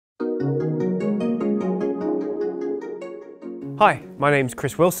Hi, my name's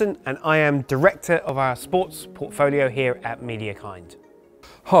Chris Wilson and I am Director of our sports portfolio here at MediaKind.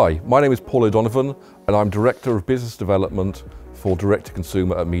 Hi, my name is Donovan and I'm Director of Business Development for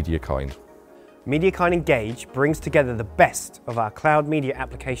Direct-to-Consumer at MediaKind. MediaKind Engage brings together the best of our cloud media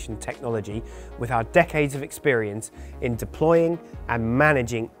application technology with our decades of experience in deploying and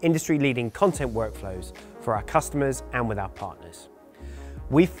managing industry-leading content workflows for our customers and with our partners.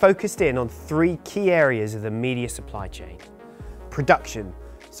 We've focused in on three key areas of the media supply chain. Production,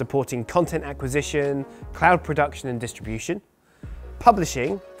 supporting content acquisition, cloud production and distribution.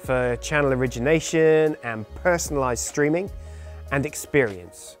 Publishing, for channel origination and personalized streaming. And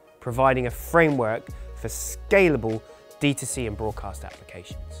experience, providing a framework for scalable D2C and broadcast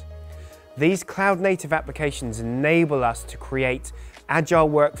applications. These cloud-native applications enable us to create agile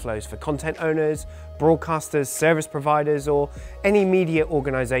workflows for content owners, broadcasters, service providers, or any media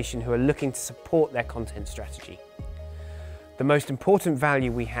organization who are looking to support their content strategy. The most important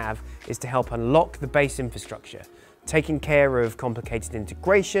value we have is to help unlock the base infrastructure, taking care of complicated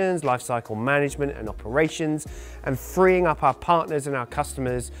integrations, lifecycle management and operations, and freeing up our partners and our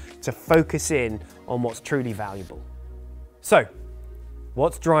customers to focus in on what's truly valuable. So,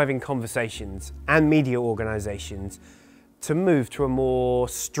 what's driving conversations and media organizations to move to a more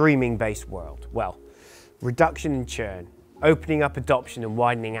streaming-based world? Well, reduction in churn, opening up adoption and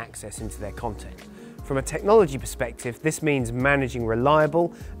widening access into their content. From a technology perspective, this means managing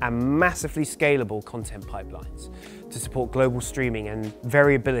reliable and massively scalable content pipelines to support global streaming and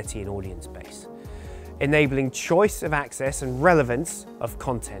variability in audience base. Enabling choice of access and relevance of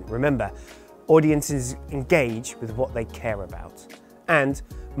content. Remember, audiences engage with what they care about. And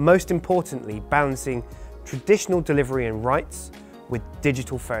most importantly, balancing traditional delivery and rights with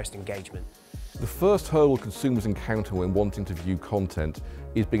digital-first engagement. The first hurdle consumers encounter when wanting to view content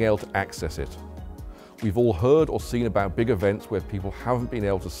is being able to access it. We've all heard or seen about big events where people haven't been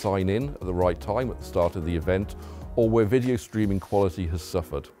able to sign in at the right time at the start of the event, or where video streaming quality has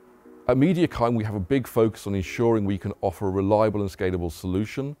suffered. At MediaKind, we have a big focus on ensuring we can offer a reliable and scalable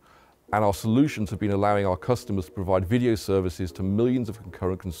solution, and our solutions have been allowing our customers to provide video services to millions of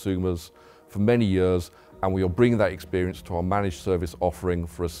concurrent consumers for many years, and we are bringing that experience to our managed service offering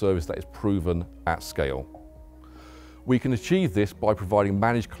for a service that is proven at scale. We can achieve this by providing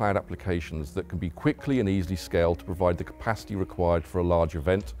managed cloud applications that can be quickly and easily scaled to provide the capacity required for a large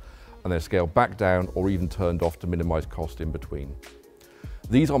event, and they're scaled back down or even turned off to minimize cost in between.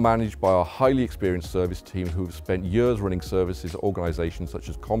 These are managed by our highly experienced service team who have spent years running services at organizations such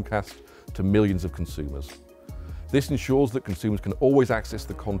as Comcast to millions of consumers. This ensures that consumers can always access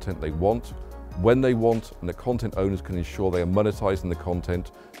the content they want, when they want, and that content owners can ensure they are monetizing the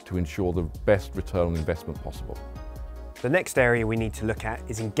content to ensure the best return on investment possible. The next area we need to look at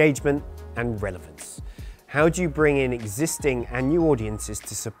is engagement and relevance. How do you bring in existing and new audiences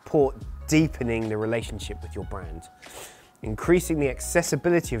to support deepening the relationship with your brand? Increasing the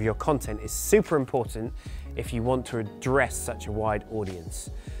accessibility of your content is super important if you want to address such a wide audience.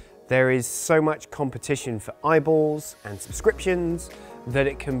 There is so much competition for eyeballs and subscriptions that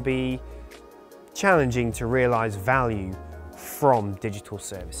it can be challenging to realize value from digital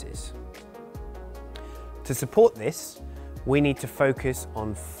services. To support this, we need to focus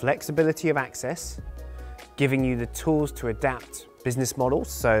on flexibility of access, giving you the tools to adapt business models,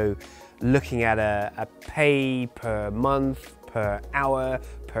 so looking at a pay per month, per hour,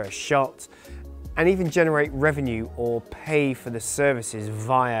 per shot, and even generate revenue or pay for the services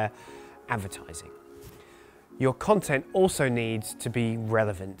via advertising. Your content also needs to be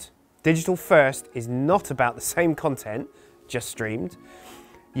relevant. Digital first is not about the same content, just streamed.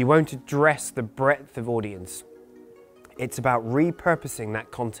 You won't address the breadth of audience. It's about repurposing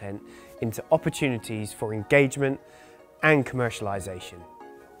that content into opportunities for engagement and commercialization.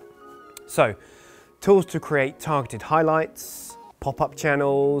 So, tools to create targeted highlights, pop-up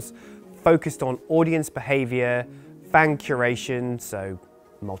channels, focused on audience behavior, fan curation, so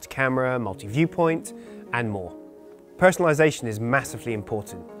multi-camera, multi-viewpoint, and more. Personalization is massively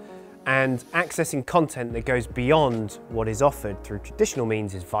important, and accessing content that goes beyond what is offered through traditional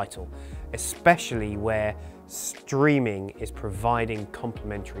means is vital, especially where streaming is providing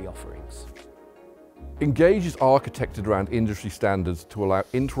complementary offerings. Engage is architected around industry standards to allow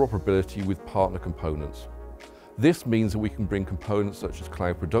interoperability with partner components. This means that we can bring components such as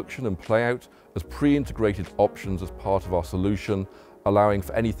cloud production and playout as pre-integrated options as part of our solution, allowing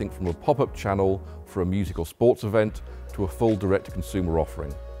for anything from a pop-up channel for a music or sports event to a full direct-to-consumer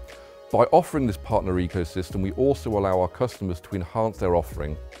offering. By offering this partner ecosystem, we also allow our customers to enhance their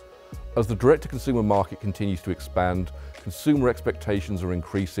offering. As the direct-to-consumer market continues to expand, consumer expectations are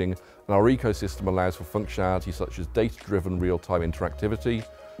increasing, and our ecosystem allows for functionality such as data-driven real-time interactivity,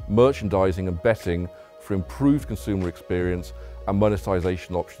 merchandising and betting for improved consumer experience and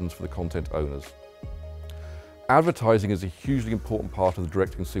monetization options for the content owners. Advertising is a hugely important part of the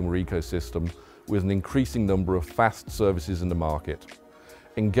direct-to-consumer ecosystem, with an increasing number of FAST services in the market.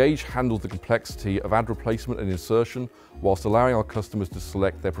 Engage handles the complexity of ad replacement and insertion, whilst allowing our customers to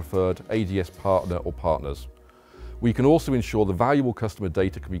select their preferred ADS partner or partners. We can also ensure the valuable customer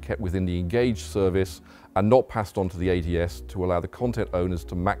data can be kept within the Engage service and not passed on to the ADS to allow the content owners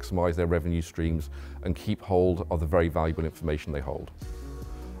to maximize their revenue streams and keep hold of the very valuable information they hold.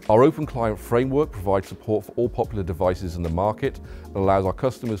 Our open client framework provides support for all popular devices in the market and allows our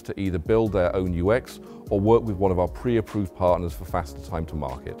customers to either build their own UX or work with one of our pre-approved partners for faster time to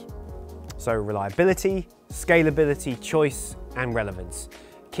market. So reliability, scalability, choice and relevance.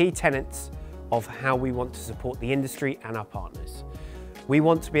 Key tenets of how we want to support the industry and our partners. We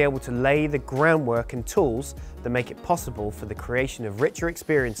want to be able to lay the groundwork and tools that make it possible for the creation of richer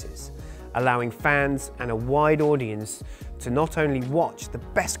experiences, allowing fans and a wide audience to not only watch the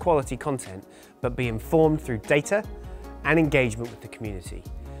best quality content, but be informed through data and engagement with the community.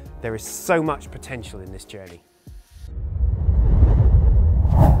 There is so much potential in this journey.